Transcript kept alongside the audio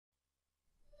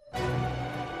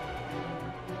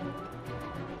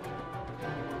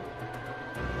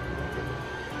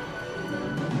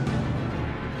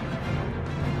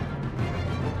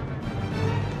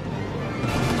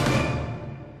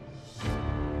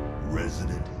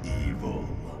Resident Evil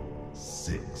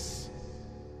 6.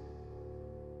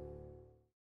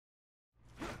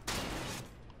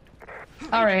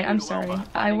 Alright, I'm sorry.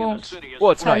 I won't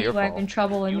Well, it's tell not your you I'm fault. in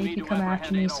trouble and make you come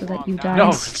after me so that you die No,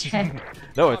 instead.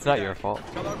 no, it's not your fault.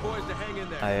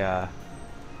 I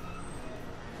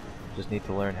just need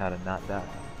to learn how to not die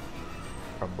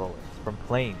from bullets, from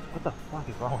planes. What the fuck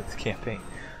is wrong with this campaign?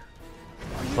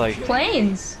 It's like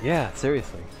Planes! yeah,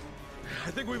 seriously.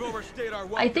 I think we've overstayed our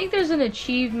welcome. I think there's an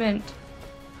achievement,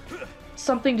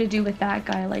 something to do with that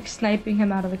guy, like sniping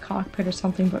him out of the cockpit or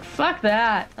something, but fuck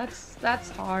that! That's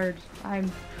hard.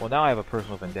 Well, now I have a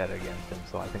personal vendetta against him,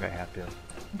 so I think I have to.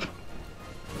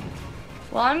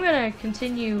 Well, I'm gonna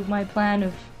continue my plan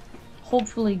of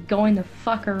hopefully going the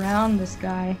fuck around this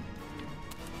guy.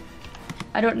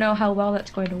 I don't know how well that's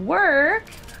going to work,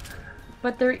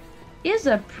 but there is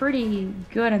a pretty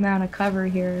good amount of cover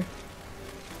here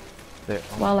There,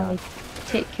 oh while my I God.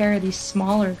 take care of these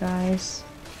smaller guys.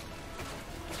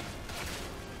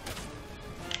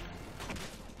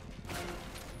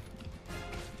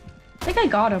 I think I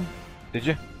got him. Did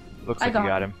you? Looks I like you got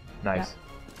got him. Nice.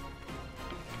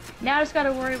 Now I just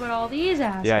gotta worry about all these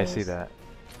assholes. Yeah, I see that.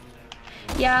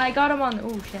 Yeah, I got him on the...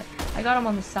 Oh, shit. I got him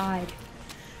on the side.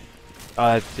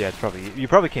 Yeah, it's probably you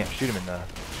probably can't shoot him in the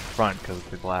front because of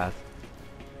the glass.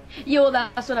 Yo,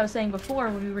 that's what I was saying before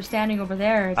when we were standing over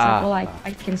there. It's like, well, I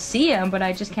can see him, but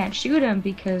I just can't shoot him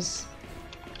because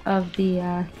of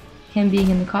the, him being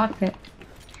in the cockpit.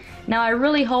 Now, I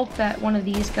really hope that one of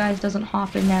these guys doesn't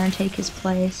hop in there and take his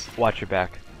place. Watch your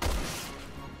back.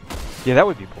 Yeah, that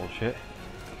would be bullshit.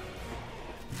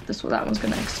 That one's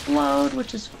gonna explode,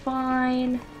 which is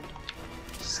fine.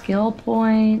 Skill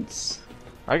points.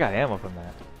 I got ammo from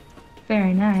that.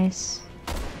 Very nice.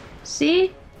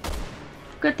 See?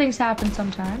 Good things happen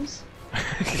sometimes.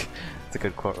 It's a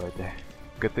good quote right there.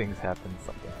 Good things happen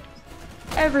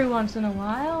sometimes. Every once in a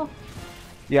while.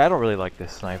 Yeah, I don't really like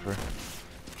this sniper.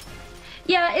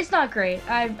 Yeah, it's not great.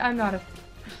 I'm not a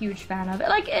huge fan of it.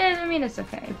 Like, I mean, it's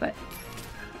okay, but...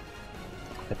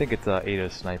 I think it's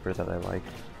Ada's sniper that I like.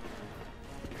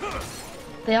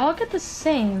 They all get the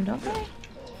same, don't they?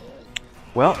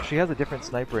 Well, she has a different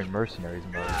sniper in Mercenaries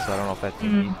mode, so I don't know if that's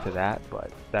unique to that,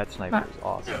 but that sniper is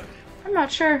awesome. I'm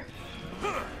not sure.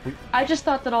 I just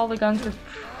thought that all the guns were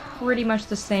pretty much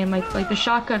the same. Like the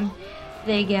shotgun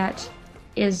they get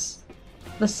is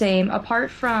the same, apart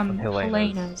from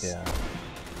Helena's. Yeah.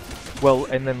 Well,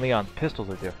 and then Leon's pistols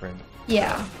are different.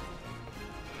 Yeah.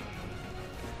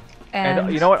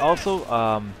 And you know what? Also,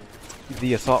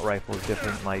 the assault rifle is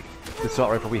different. Like the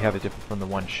assault rifle we have is different from the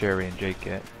one Sherry and Jake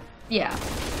get. Yeah.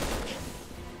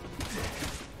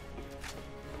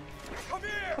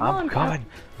 I'm coming.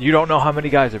 You don't know how many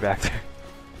guys are back there.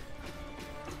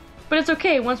 But it's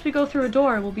okay. Once we go through a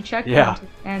door, we'll be checkpointed, Yeah.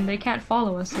 and they can't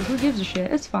follow us. So who gives a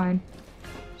shit? It's fine.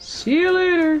 See you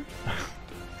later.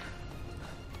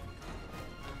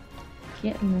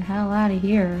 Getting the hell out of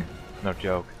here. No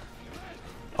joke.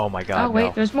 Oh my God. Oh wait,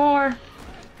 no. there's more.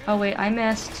 Oh wait, I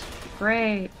missed.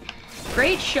 Great.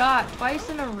 Great shot, twice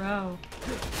in a row.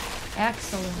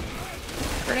 Excellent.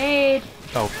 Grenade.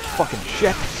 Oh fucking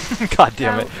shit! God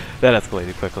damn it! That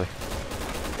escalated quickly.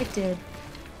 It did.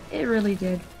 It really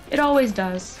did. It always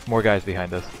does. More guys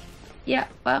behind us. Yeah,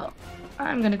 well,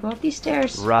 I'm gonna go up these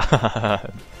stairs. Run!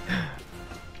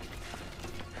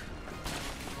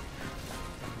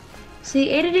 See,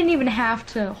 Ada didn't even have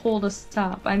to hold us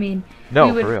up. I mean, No,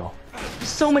 we would, for real.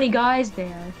 so many guys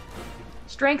there.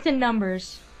 Strength in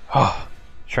numbers. Oh,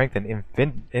 strength in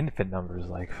infant numbers,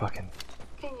 like fucking.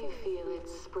 Can you feel it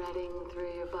spreading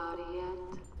through your body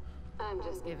yet? I'm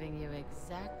just giving you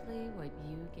exactly what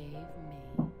you gave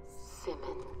me,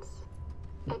 Simmons.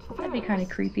 That'd be kind of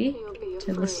creepy You'll be to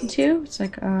afraid. listen to. It's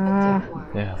like, Don't worry.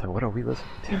 Yeah, it's like what are we listening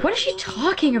to? what is she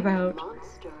talking about?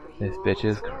 Monster This you bitch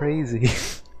is crazy.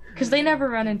 Because they never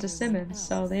run into Simmons,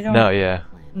 so they don't No, yeah.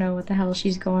 know what the hell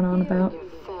she's going on You about. and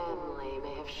your family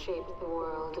may have shaped the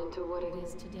world into what it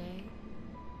is today.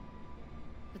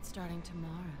 But starting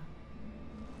tomorrow,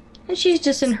 And she's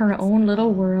just in her own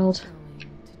little world. going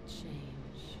to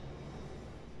change.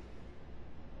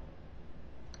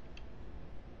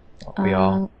 We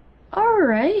all.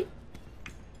 Alright.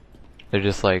 They're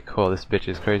just like, oh, this bitch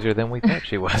is crazier than we thought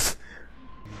she was.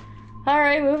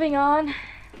 Alright, moving on.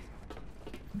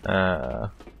 Oh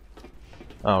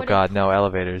What God, no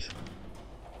elevators.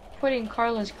 Putting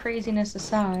Carla's craziness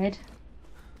aside.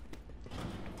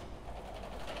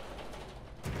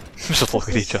 Just look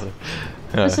at each other.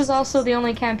 This is also the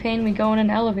only campaign we go in an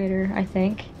elevator, I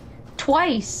think.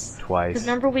 Twice! Because Twice.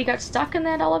 remember we got stuck in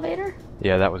that elevator?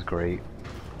 Yeah, that was great.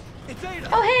 It's Ada.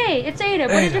 Oh hey, it's Ada,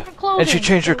 but in different clothing. And she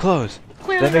changed her clothes.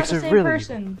 Clearly That makes not her the same really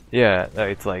person. Yeah,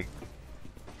 it's like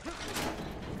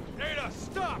Ada,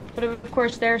 stop. But of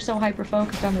course, they're so hyper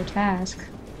focused on their task.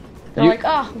 They're You- like,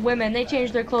 oh, women, they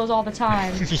change their clothes all the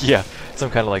time. yeah, some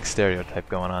kind of like stereotype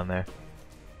going on there.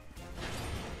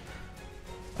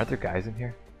 Aren't there guys in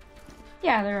here?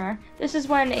 Yeah, there are. This is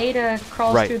when Ada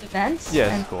crawls Right. through the vents. Yeah,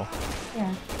 and, it's cool.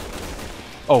 Yeah.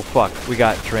 Oh fuck, we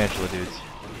got tarantula dudes.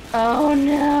 Oh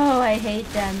no, I hate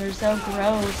them. They're so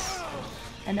gross.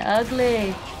 And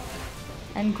ugly.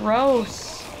 And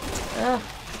gross. Ugh.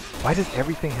 Why does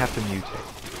everything have to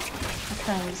mutate?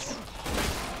 Because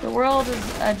the world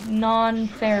is a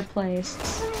non-fair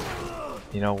place.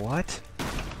 You know what?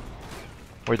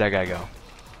 Where'd that guy go?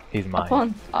 He's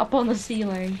mine. Up on the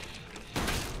ceiling.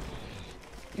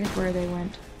 Here's where they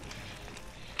went.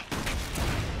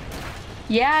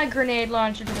 Yeah, grenade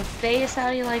launcher to the face. How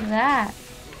do you like that?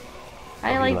 How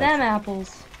do you like them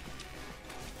apples?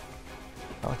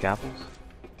 I like apples.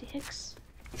 Dicks.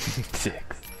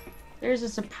 Six. There's a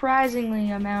surprisingly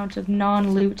amount of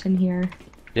non-loot in here.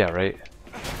 Yeah, right.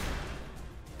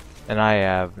 And I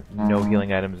have no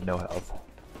healing items, no health.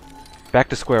 Back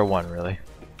to square one, really.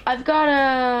 I've got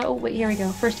a... Oh, wait, here we go.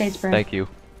 First aid spray. Thank you.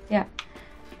 Yeah.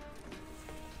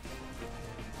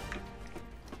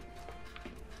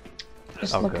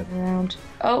 Just Oh, looking good. around.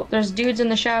 Oh, there's dudes in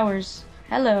the showers.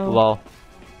 Hello. Lol.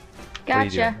 What are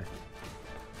you Gotcha. doing?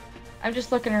 I'm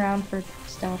just looking around for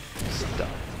stuff.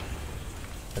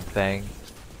 Stuff. And thing.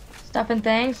 Stuff and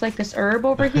things, like this herb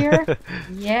over here.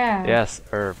 Yeah. Yes,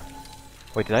 herb.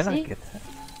 Wait, did I See? not get that?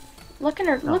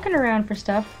 Looking around for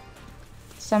stuff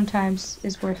sometimes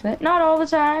is worth it. Not all the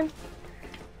time,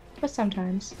 but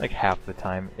sometimes. Like half the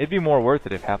time. It'd be more worth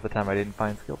it if half the time I didn't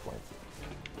find skill points.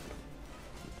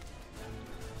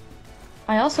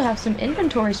 I also have some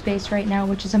inventory space right now,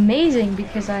 which is amazing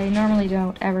because I normally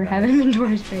don't ever have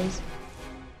inventory space.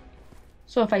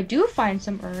 So if I do find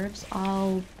some herbs,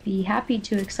 I'll be happy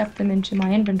to accept them into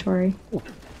my inventory.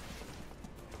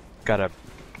 Gotta.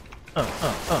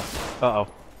 Uh-oh.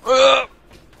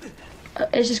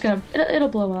 It's just gonna, it'll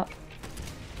blow up.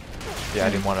 Yeah, I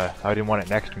didn't want it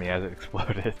next to me as it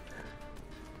exploded.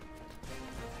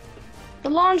 The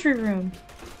laundry room.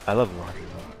 I love the laundry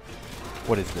room.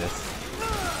 What is this?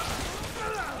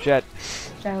 Jet.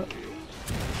 Out.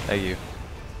 Thank you.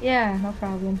 Yeah, no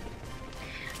problem.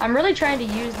 I'm really trying to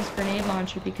use this grenade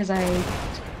launcher because I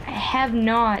have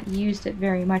not used it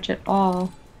very much at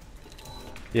all.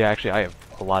 Yeah, actually, I have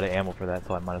a lot of ammo for that,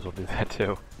 so I might as well do that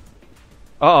too.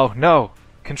 Uh oh, no!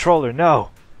 Controller, no!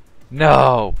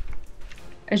 No!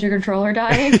 Is your controller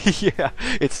dying? Yeah,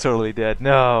 it's totally dead.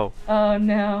 No! Oh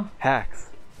no. Hacks.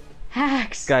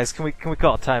 Hacks! Guys, can we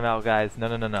call a timeout, guys?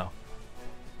 No.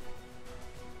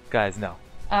 Guys, no.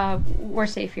 We're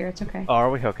safe here, it's okay. Oh, are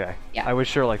we? Okay. Yeah. I was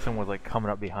sure like someone was like coming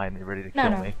up behind me ready to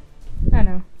kill me.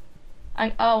 No.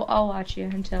 I'll watch you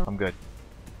until... I'm good.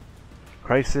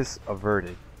 Crisis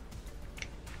averted.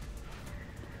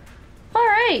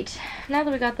 Alright, now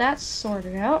that we got that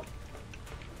sorted out,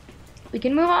 we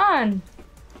can move on.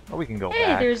 Oh, we can go Hey,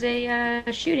 back. there's a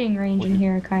shooting range in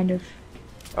here, kind of.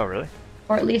 Oh, really?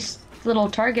 Or at least little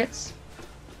targets.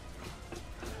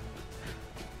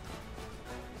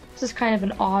 This is kind of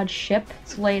an odd ship.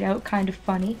 It's laid out kind of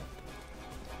funny.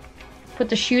 Put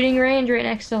the shooting range right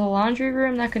next to the laundry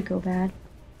room, that could go bad.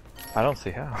 I don't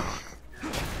see how.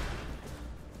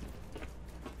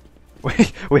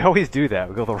 we always do that.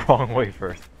 We go the wrong way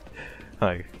first.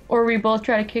 Like. Or we both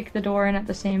try to kick the door in at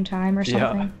the same time or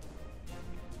something. Yeah.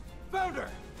 Found her.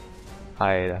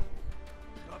 Hi, Ada.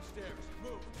 Upstairs.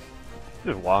 Move.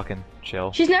 Just walking,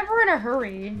 chill. She's never in a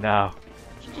hurry. No.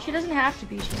 She doesn't have to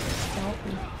be, she's just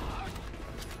stealthy.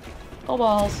 Oh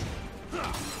balls.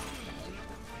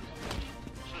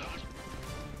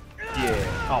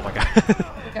 Yeah. Oh my god.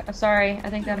 Okay, sorry, I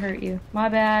think that hurt you. My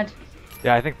bad.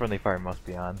 Yeah, I think friendly fire must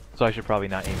be on. So I should probably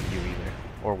not aim at you either.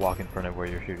 Or walk in front of where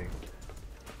you're shooting.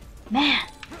 Man.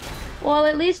 Well,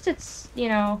 at least it's, you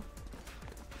know,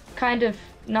 kind of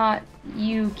not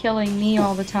you killing me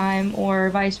all the time, or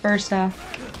vice versa.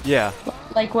 Yeah.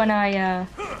 Like when I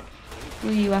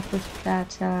blew you up with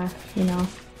that, you know,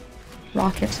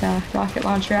 rocket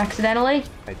launcher accidentally.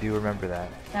 I do remember that.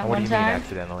 That What do one you mean time?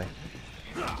 accidentally?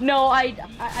 No, I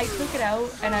took it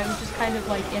out and I was just kind of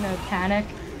like in a panic,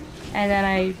 and then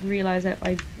I realized that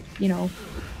I, you know,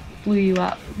 blew you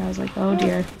up. And I was like, oh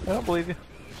dear. I don't believe you.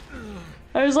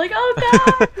 I was like, oh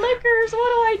god, Lickers, what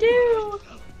do I do?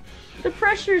 The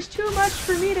pressure's too much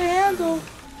for me to handle.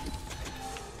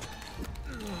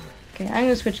 Okay, I'm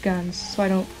gonna switch guns so I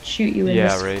don't shoot you in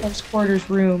Yeah, this right. close quarters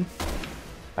room.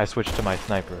 I switched to my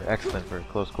sniper. Excellent for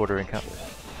close quarter encounters.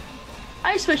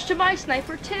 I switched to my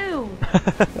sniper too.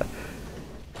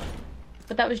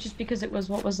 But that was just because it was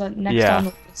what was next on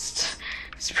the list.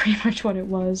 It's pretty much what it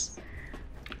was.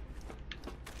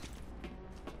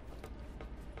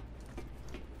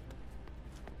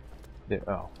 There,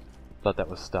 oh, thought that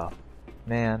was stuff.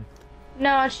 Man.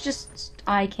 No, it's just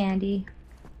eye candy.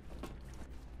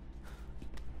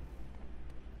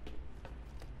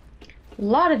 A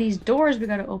lot of these doors we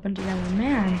gotta open together,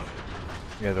 man.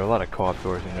 Yeah, there are a lot of co-op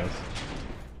doors in this.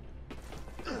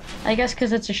 I guess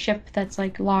because it's a ship that's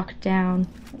like locked down.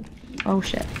 Oh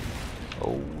shit.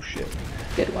 Oh shit.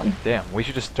 Good one. Damn, we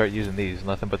should just start using these.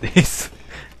 Nothing but these.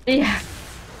 Yeah.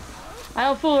 I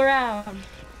don't fool around.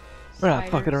 We're not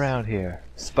fucking around here.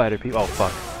 Spider people. Oh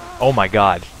fuck. Oh my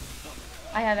god.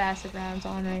 I have acid rounds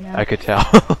on right now. I could tell.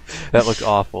 That looks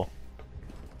awful.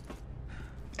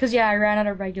 Cause yeah, I ran out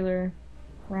of regular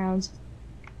rounds.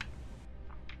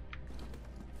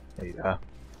 Ada.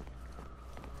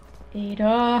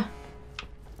 Ada.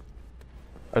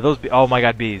 Are those oh my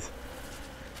god, bees.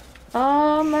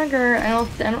 Oh my god,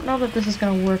 I don't know that this is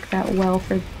gonna work that well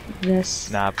for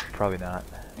this. Nah, probably not.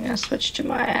 I'm gonna switch to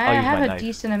my. I'll I use have my a knife.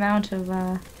 decent amount of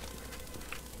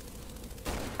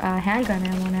handgun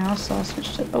ammo now, so I'll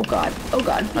switch to. Oh god, oh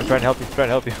god. I'm trying to help you. Trying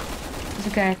to help you. It's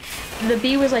okay. The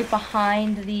bee was like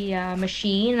behind the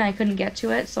machine, and I couldn't get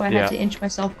to it, so I had to inch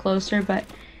myself closer. But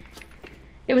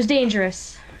it was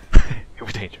dangerous. It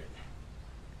was dangerous.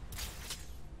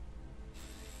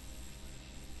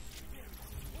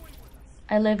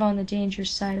 I live on the dangerous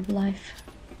side of life.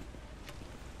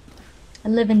 I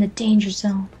live in the danger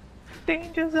zone.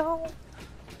 Danger zone.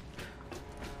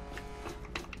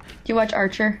 Do you watch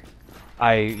Archer?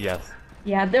 Yes.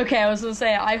 Yeah, okay, I was gonna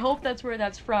say, I hope that's where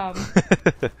that's from.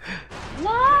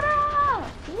 Lana!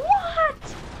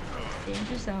 What?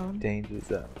 Danger zone. Danger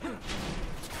zone.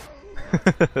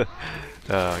 Oh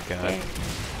god. Okay,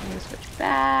 I'm gonna switch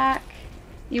back.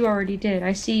 You already did.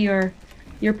 I see you're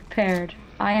prepared.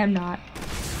 I am not.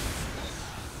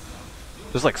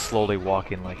 Just like slowly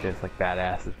walking like this, like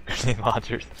badasses, grenade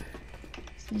launchers.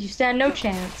 You stand no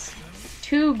chance.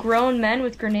 2 grown men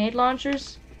with grenade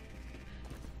launchers?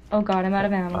 Oh god, I'm out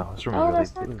of ammo. Wow, this room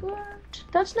That's is really not blue. good.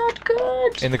 That's not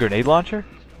good. In the grenade launcher?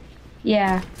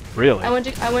 Yeah. Really? I went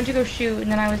to go shoot and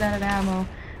then I was out of ammo.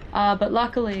 But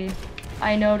luckily,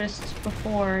 I noticed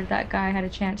before that guy had a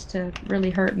chance to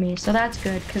really hurt me. So that's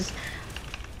good, because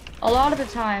a lot of the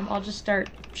time I'll just start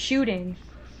shooting.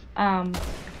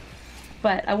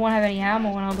 But I won't have any ammo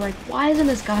and I'll be like, why isn't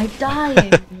this guy dying?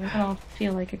 And then I'll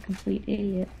feel like a complete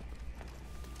idiot.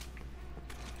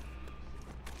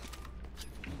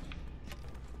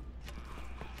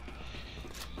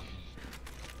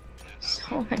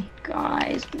 So many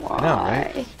guys, why? I know,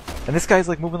 right? And this guy's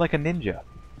like moving like a ninja.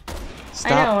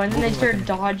 Stop I know, and then they moving start like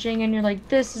dodging and you're like,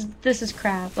 this is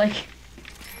crap, like.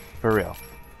 For real.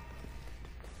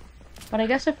 But I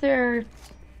guess if they're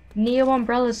Neo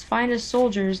Umbrella's finest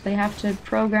soldiers, they have to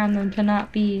program them to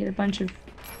not be a bunch of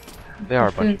They are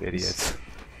a bunch of buffoons. idiots.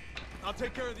 I'll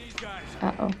take care of these guys.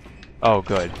 Uh-oh. Oh,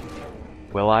 good.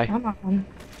 Will I? Come on.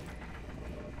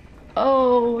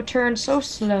 Oh, turn so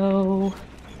slow.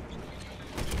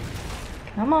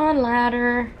 Come on,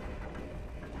 ladder.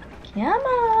 Come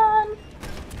on.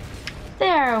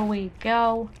 There we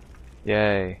go.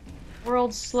 Yay.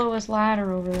 World's slowest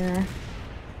ladder over there.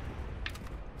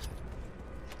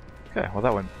 Okay, well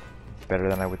that went better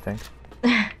than I would think.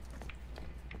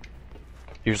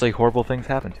 Usually horrible things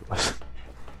happen to us.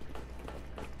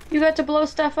 You got to blow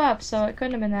stuff up, so it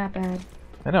couldn't have been that bad.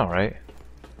 I know, right?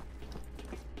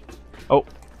 Oh,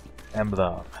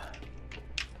 emblem.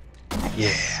 Nice.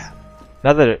 Yeah.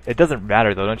 Now that it doesn't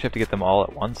matter though, don't you have to get them all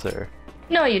at once or?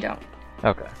 No, you don't.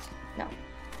 Okay. No.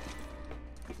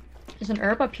 There's an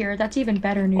herb up here. That's even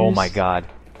better news. Oh my god.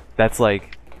 That's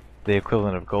like the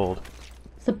equivalent of gold.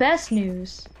 It's the best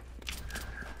news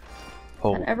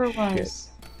Holy that ever shit. was.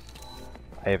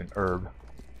 I have an herb.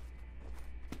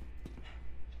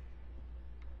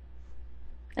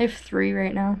 I have 3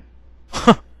 right now.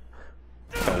 I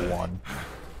got 1.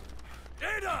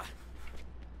 Ada!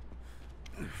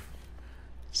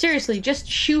 Seriously, just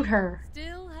shoot her.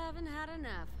 Still haven't had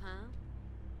enough, huh?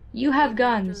 You have After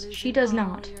guns. She losing does all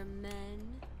not. your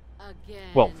men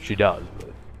again. Well, she does, but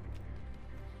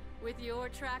With your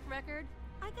track record,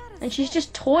 I gotta And she's say,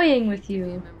 just toying with be a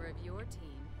you. member of your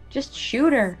team. Just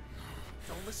shoot her.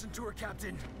 Don't listen to her,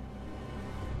 Captain.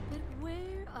 But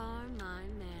where are my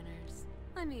manners?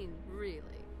 I mean, really,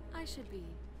 I should be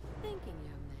thanking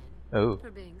your men oh.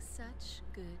 for being such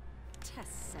good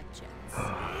test subjects.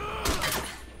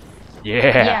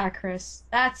 Yeah. Yeah, Chris.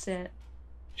 That's it.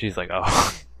 She's like,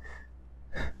 oh.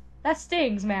 That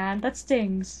stings, man. That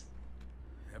stings.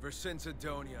 Ever since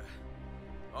Adonia,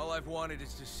 all I've wanted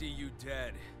is to see you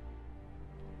dead.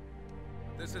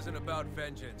 This isn't about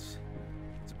vengeance.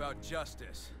 It's about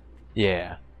justice.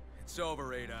 Yeah. It's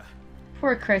over, Ada.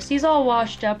 Poor Chris. He's all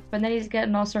washed up, and then he's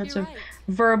getting all sorts of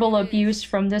verbal abuse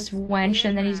from this wench,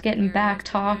 and then he's getting back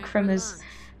talk from his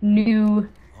new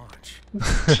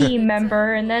team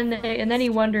member, and then he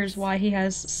wonders why he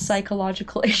has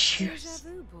psychological issues. Deja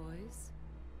vu, boys.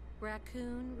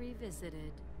 Raccoon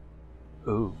revisited.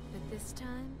 Ooh. But this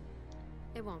time,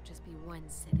 it won't just be one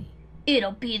city.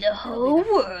 It'll be the It'll whole be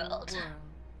the world.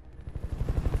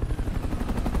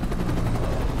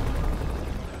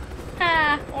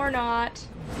 Ah, or not.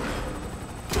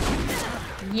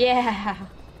 Yeah.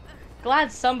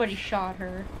 Glad somebody shot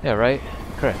her. Yeah, right?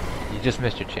 Correct. You just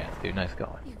missed your chance, dude. Nice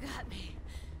going. You got me.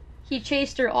 He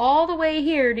chased her all the way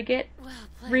here to get Well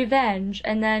played. revenge,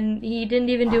 and then he didn't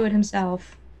even do it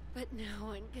himself. But no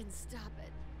one can stop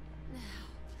it.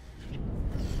 Now.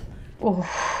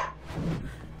 Oh,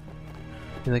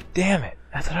 You're like, damn it.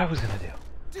 That's what I was gonna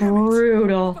do.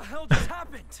 brutal. What the hell just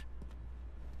happened?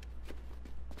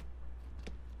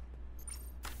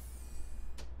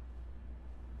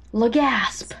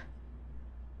 Lagasp.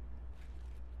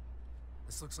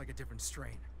 This looks like a different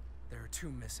strain. There are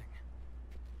 2 missing.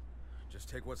 Just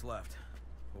take what's left.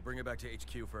 We'll bring it back to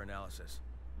HQ for analysis.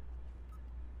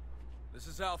 This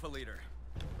is Alpha Leader.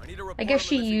 I need a report I guess on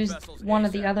she the missing used vessels one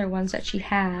of the ASAP. other ones that she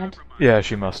had, Yeah,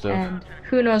 she must have. and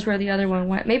who knows where the other one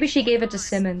went. Maybe she gave it to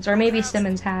Simmons, or maybe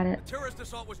Simmons had it. The terrorist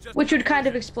assault was just Which a would kind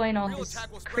of diversion. explain all The real his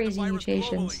attack will spread the crazy virus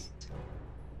mutations. globally.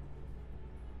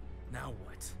 Now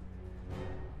what?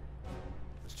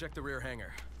 Let's check the rear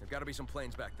hangar. There've got to be some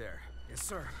planes back there. Yes,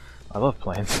 sir. I love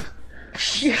planes.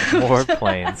 More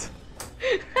planes.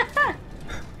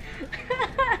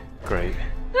 Great.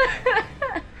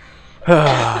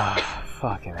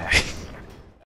 Fucking A.